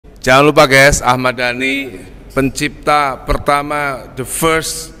Jangan lupa guys, Ahmad Dhani, pencipta pertama, the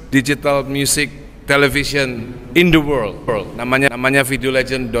first digital music television in the world. Namanya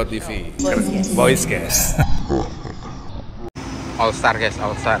videolegend.tv. Voice guys. All Star guys,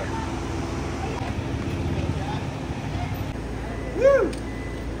 All Star.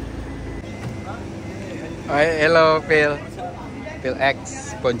 Hai, hello Phil X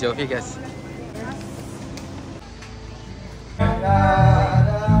Bon Jovi guys.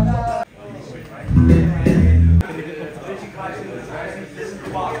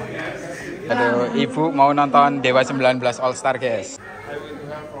 Aduh, ibu mau nonton Dewa 19 All Star guys.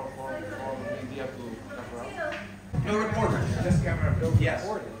 No reporter, just camera. Yes.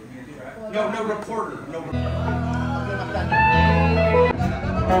 No reporter.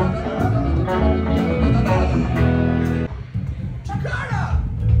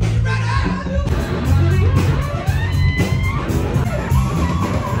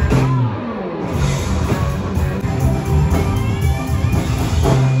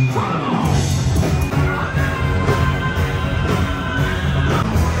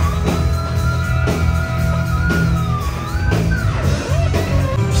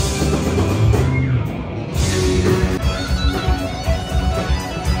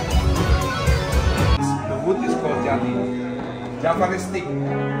 Japanese stick.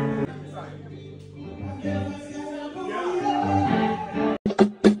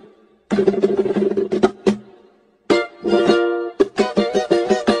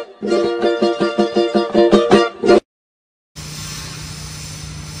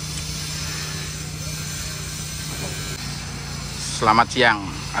 Selamat siang,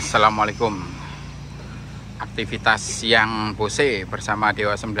 assalamualaikum. Aktivitas siang Bose bersama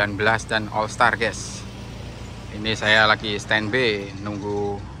Dewa 19 dan All Star guys. Ini saya lagi standby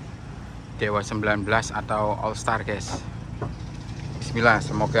nunggu Dewa 19 atau All Star guys. Bismillah,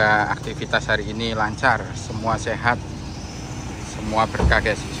 semoga aktivitas hari ini lancar, semua sehat, semua berkah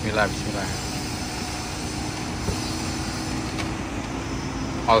guys. Bismillah.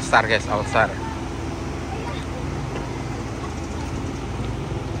 All Star guys, All Star.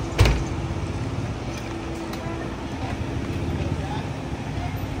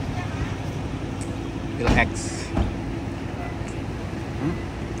 X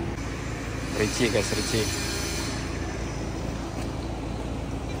Richie guys, Richie.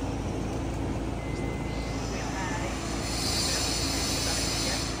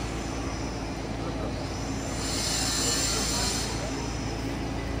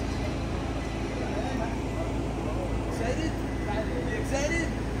 Excited?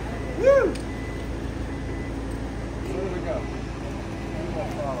 Woo! Where do we go?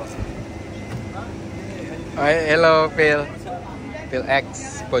 Hai, hello Phil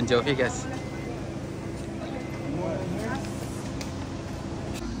X Bon Jovi guys.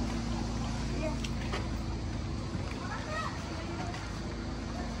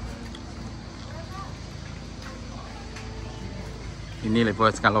 Ini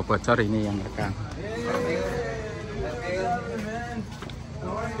bos, kalau bocor ini yang rekam.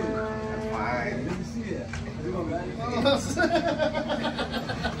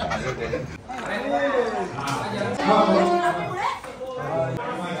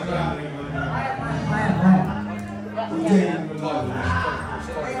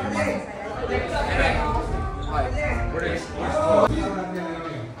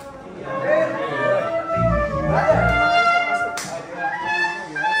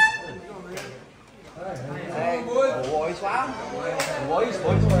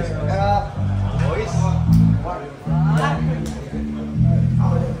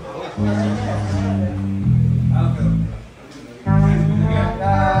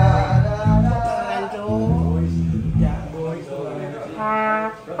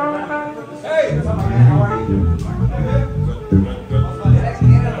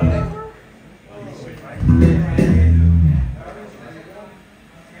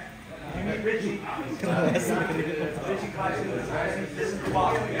 Richie Kotzen. This is the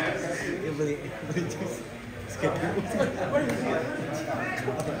box.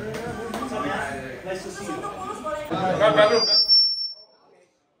 Nice to see you.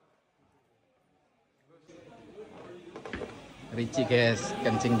 Richie guys,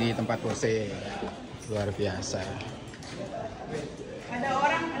 kencing di tempat Bose, luar biasa. Ada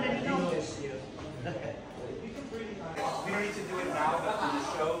orang, ada Dino. We don't need to do it now, but in the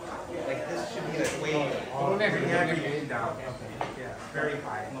show, like this should be like way down. Yeah, very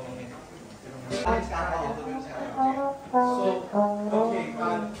high. So, okay,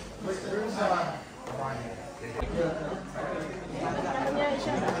 where's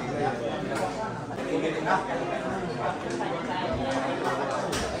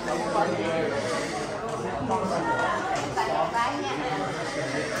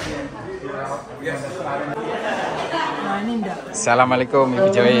Assalamualaikum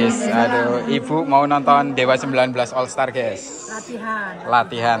Ibu Joyce. Aduh, Ibu mau nonton Dewa 19 All Star guys.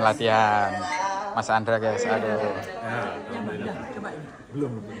 Latihan. Mas Andra guys. Aduh.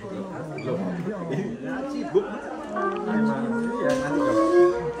 Belum.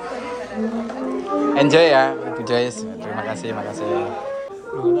 Enjoy ya Ibu Joyce. Terima kasih.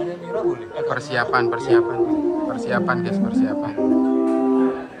 Persiapan guys, persiapan.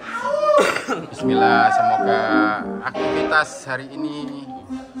 Bismillah, semoga aktivitas hari ini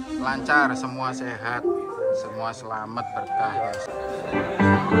lancar, semua sehat, semua selamat, berkah guys.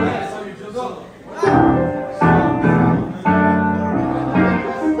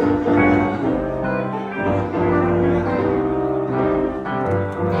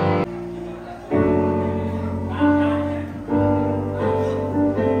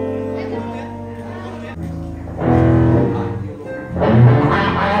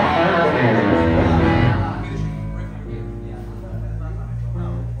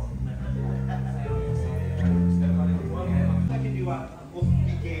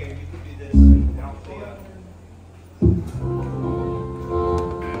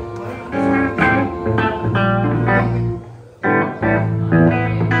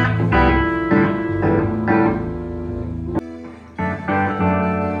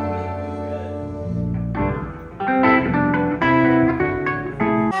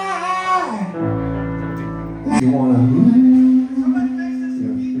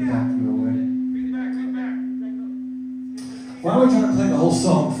 Why don't we try to play the whole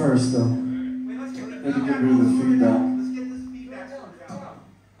song first, though? Then you can do the feedback.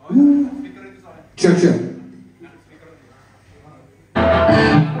 Check.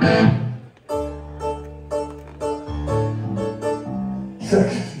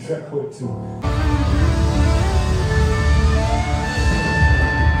 Check one, two.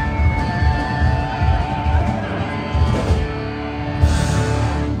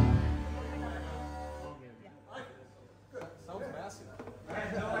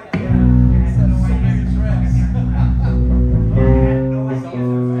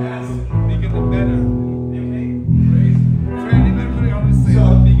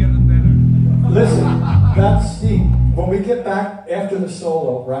 Listen, that's the, when we get back after the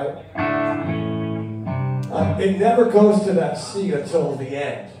solo, right? It never goes to that C until the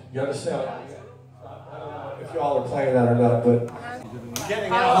end. You understand? I don't know if y'all are playing that or not, but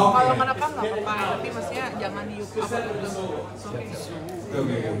getting out. Kalau kenapa nggak apa-apa, tapi maksudnya jangan di YouTube apa dulu.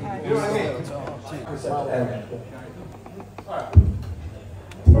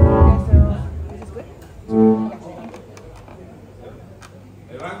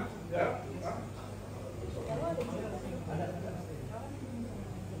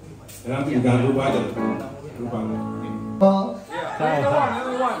 Nanti udah rubah aja.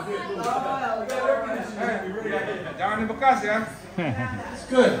 Jangan di bekas ya.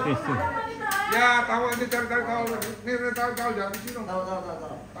 It's good. Ya, tahu aja cari tahu. Ini tahu jangan di sini.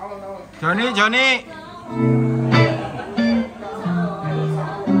 Tahu. Joni.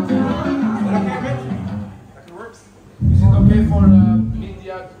 Is it okay for the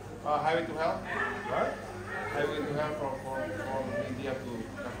media highway to hell? Right? Highway to hell for media to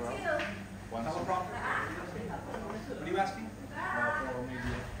cover up. One song. What are you asking? For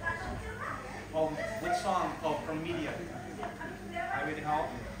media. Oh, which song? Oh, from media. Highway to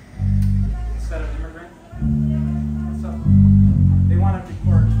Hell. Instead of Immigrant. What's up? They want to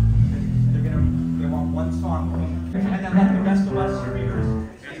record. They want one song from, and then let the rest of us readers.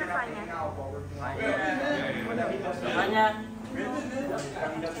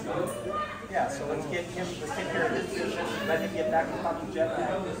 Yeah, so let's get here. Let him get back to talking jet lag.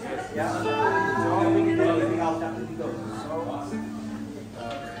 Yeah. So we can do everything else after he goes.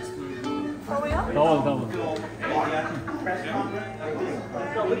 Double. Press conference.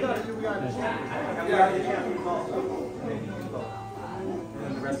 No, we got it. We are. We are the champions also. And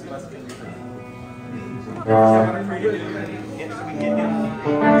then the rest of us can return. So we get him.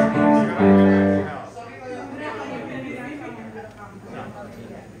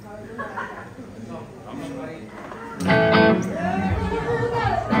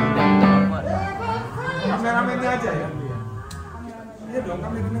 Kameramen aja ya. Iya dong,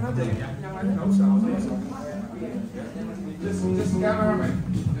 kameramen aja ya. Yang lain nggak usah. Just cameraman.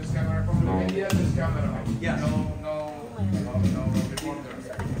 Just camera from the media. Just cameraman. Yeah. No reporter.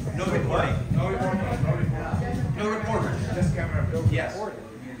 No reporting. No reporter. No reporters. Just camera. Yes.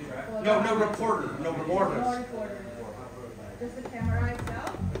 No reporter. No reporters. Just the camera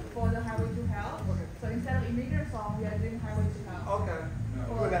itself for the Highway to Hell. So instead of Immigrant song, we are doing Highway to Hell. Okay.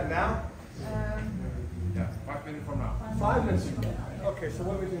 Doing that now? Yeah, 5 minutes from now. 5 minutes ago. Okay, so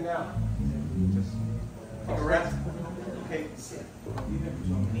what do we do now? Just take a rest. Okay.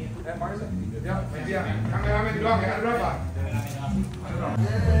 Marza? Ya, media. Kameramen doang ya, ada berapa?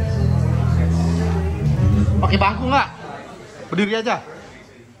 Pakai bangku nggak? Berdiri aja.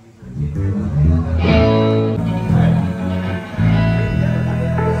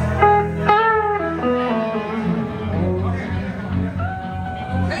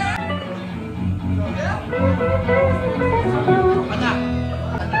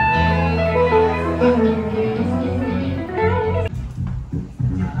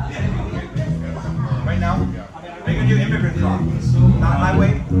 Right now, are you gonna do immigrant rock? Not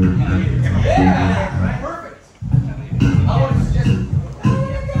highway? Yeah! Perfect!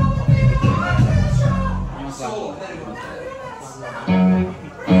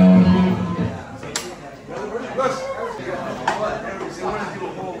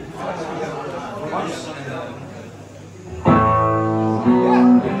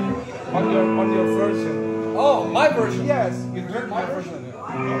 On your version. Oh, my version? Yes, you heard my version.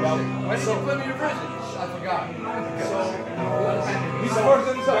 Why did you put me your version? I forgot. These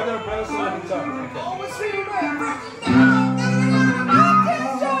versions are their best of the time.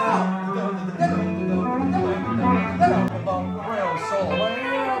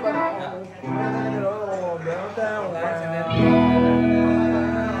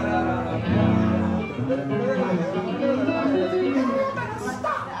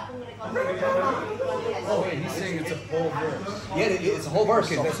 Oh wait, he's saying it's a whole verse. Yeah, it's a whole verse.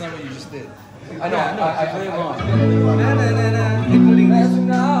 Okay, that's not what you just did. I know, I play along. Including this.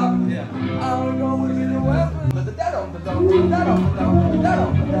 Yeah. I'll go with the weapon.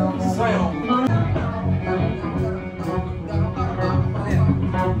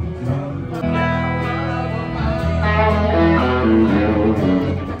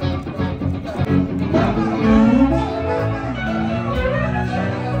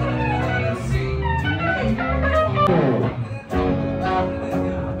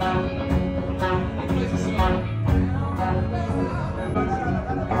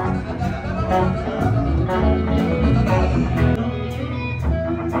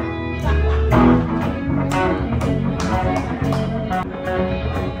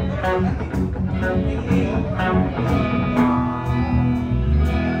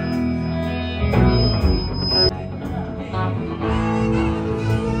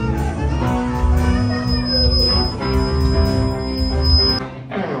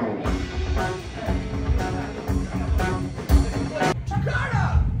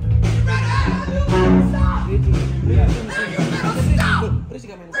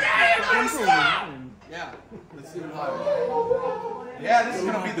 Yeah, let's do it higher. Yeah, this is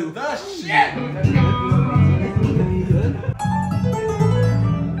gonna be the shit.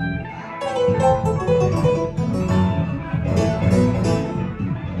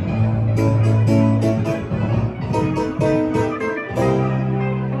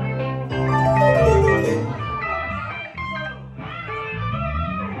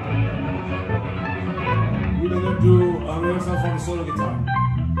 We're gonna do a rehearsal for the solo guitar.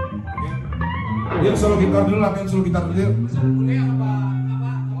 Okay? Yuk solo gitar dulu, latihan solo gitar dulu.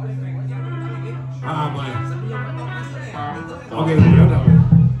 Boleh. Oke, udah.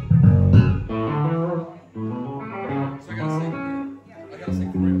 So I gotta sing. I gotta sing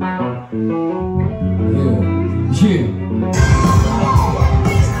for real. Yeah.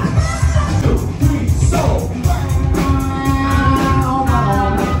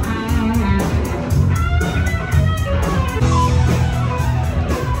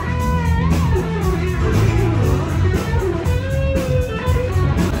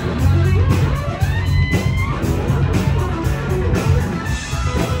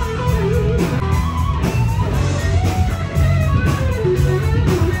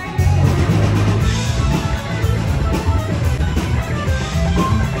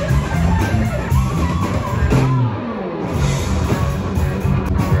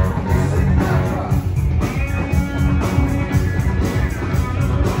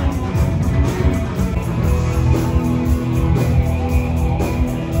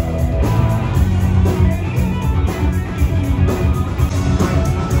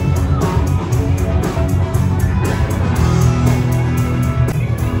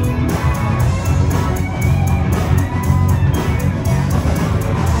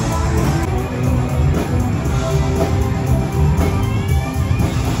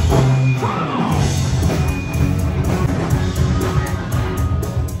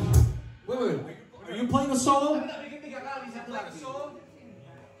 Solo?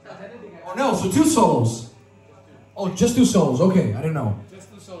 Oh no, so 2 solos. Oh, just 2 solos. Okay, I didn't know. Just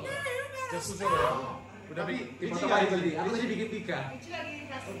two solo. Just two solo. Udah bikin. Richie nggak beli, aku tadi bikin 3.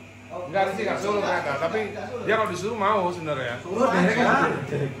 Enggak sih, nggak suruh ternyata. Tapi dia kalau disuruh mau sebenarnya. Oh, derek kan?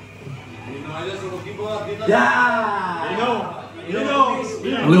 Ya.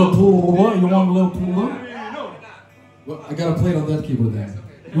 A little pool, you want a little pool? Well, I gotta play it on that keyboard then.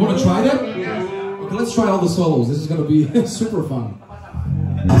 You wanna try that? Okay, let's try all the solos. This is gonna be super fun.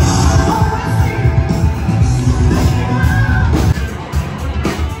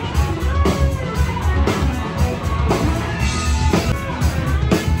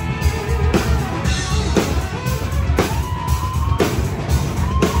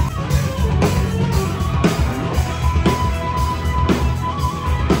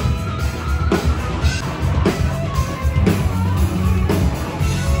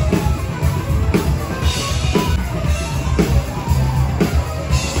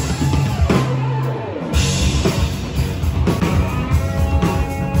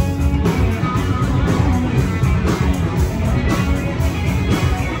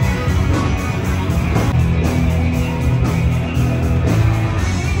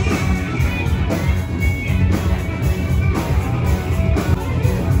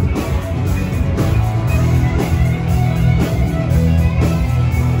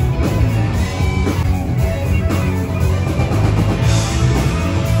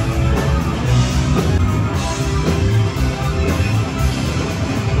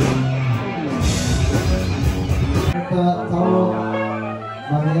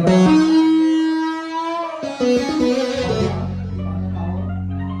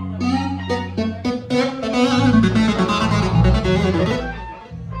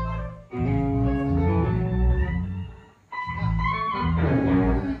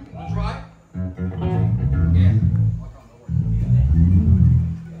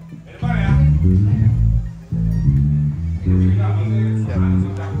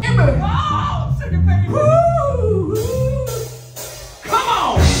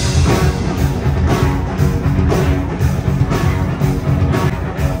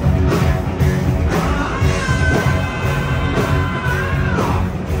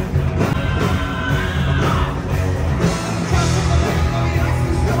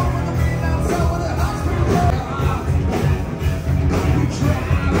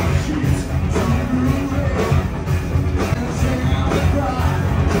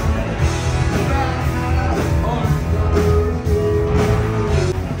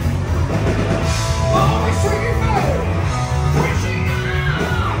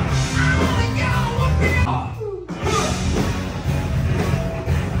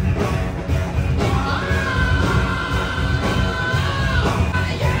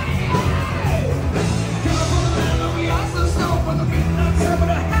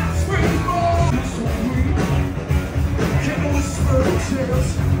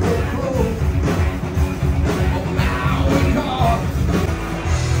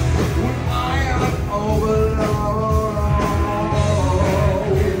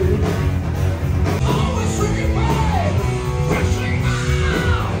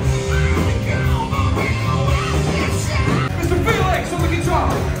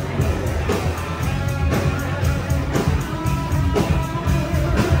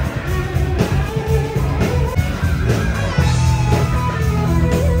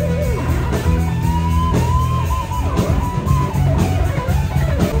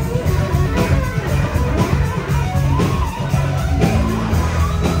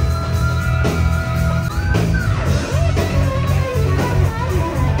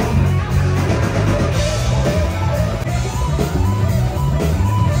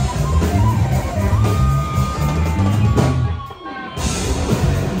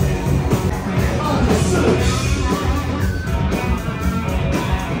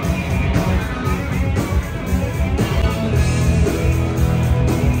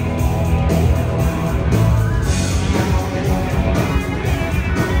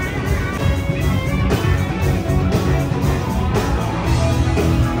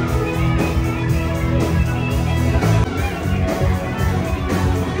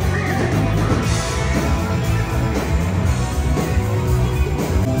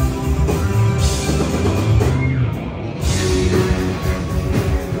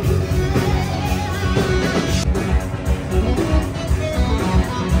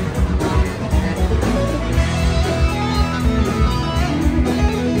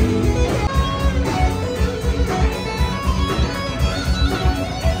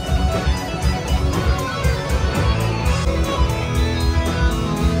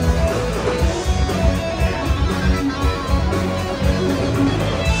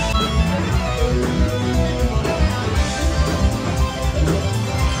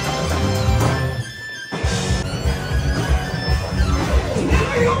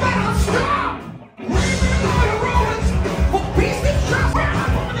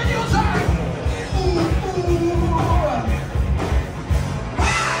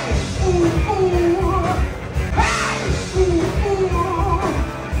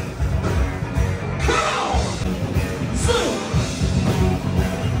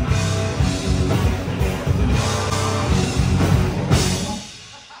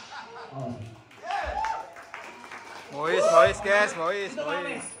 Boys, guys, boys.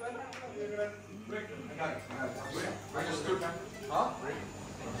 Boys.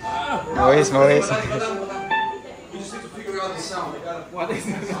 We just need to figure out the sound. What is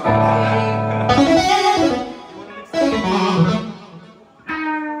this?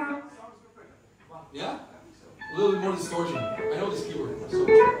 Yeah? A little bit more distortion. I know this keyboard. So.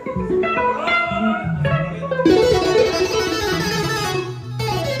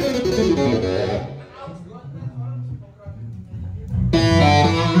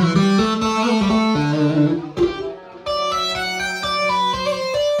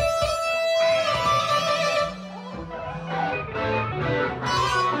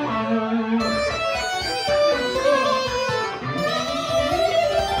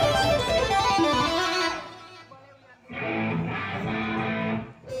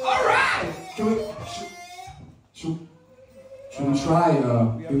 Should we try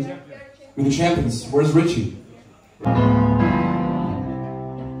with the champions? Where's Richie?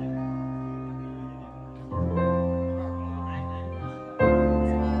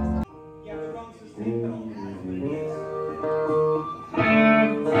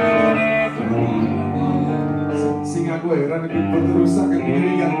 Sing aku ya, karena perusak kan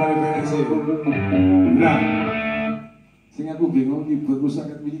pendidikan pada PNS. Nah, sing aku bingung di perusak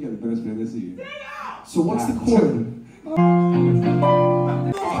kan pendidikan pada PNS. So what's the chord?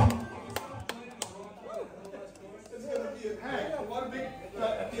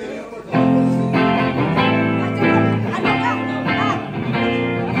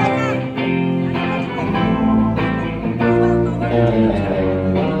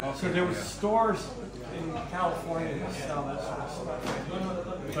 So there were stores in California that sell that sort of stuff,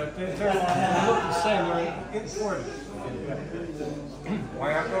 but they look the same. They're imported.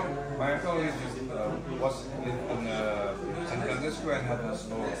 My uncle is was in San Francisco and had a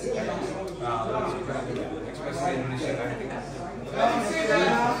store. Especially Indonesian, I think.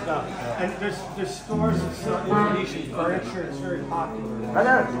 And there's stores that sell Indonesian furniture. It's very popular.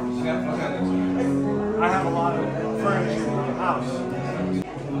 I have a lot of furniture in my house.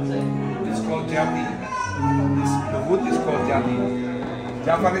 It's called jati. The wood is called jati.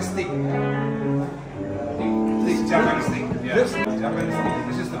 Japanese stick. Japanese stick. Yeah. Japanese stick.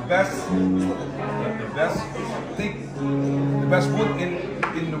 This is the best stick, the best wood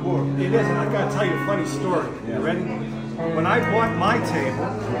in the world. It is, and I've got to tell you a funny story. You ready? When I bought my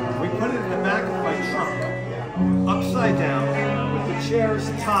table, we put it in the back of my trunk, upside down, with the chairs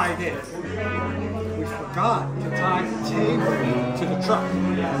tied in. We forgot to tie the table to the truck.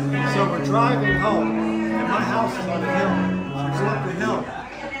 So we're driving home, and my house is on a hill. So we go up the hill.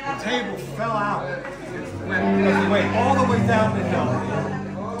 The table fell out. It went all the way down the hill.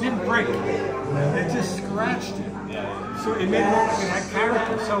 Didn't break it. It just scratched it. So it made it look like it had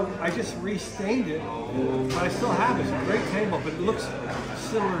character. So I just restained it. But I still have it. It's a great table, but it looks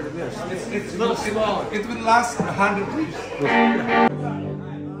similar to this. It's a little smaller. It will last 100 years.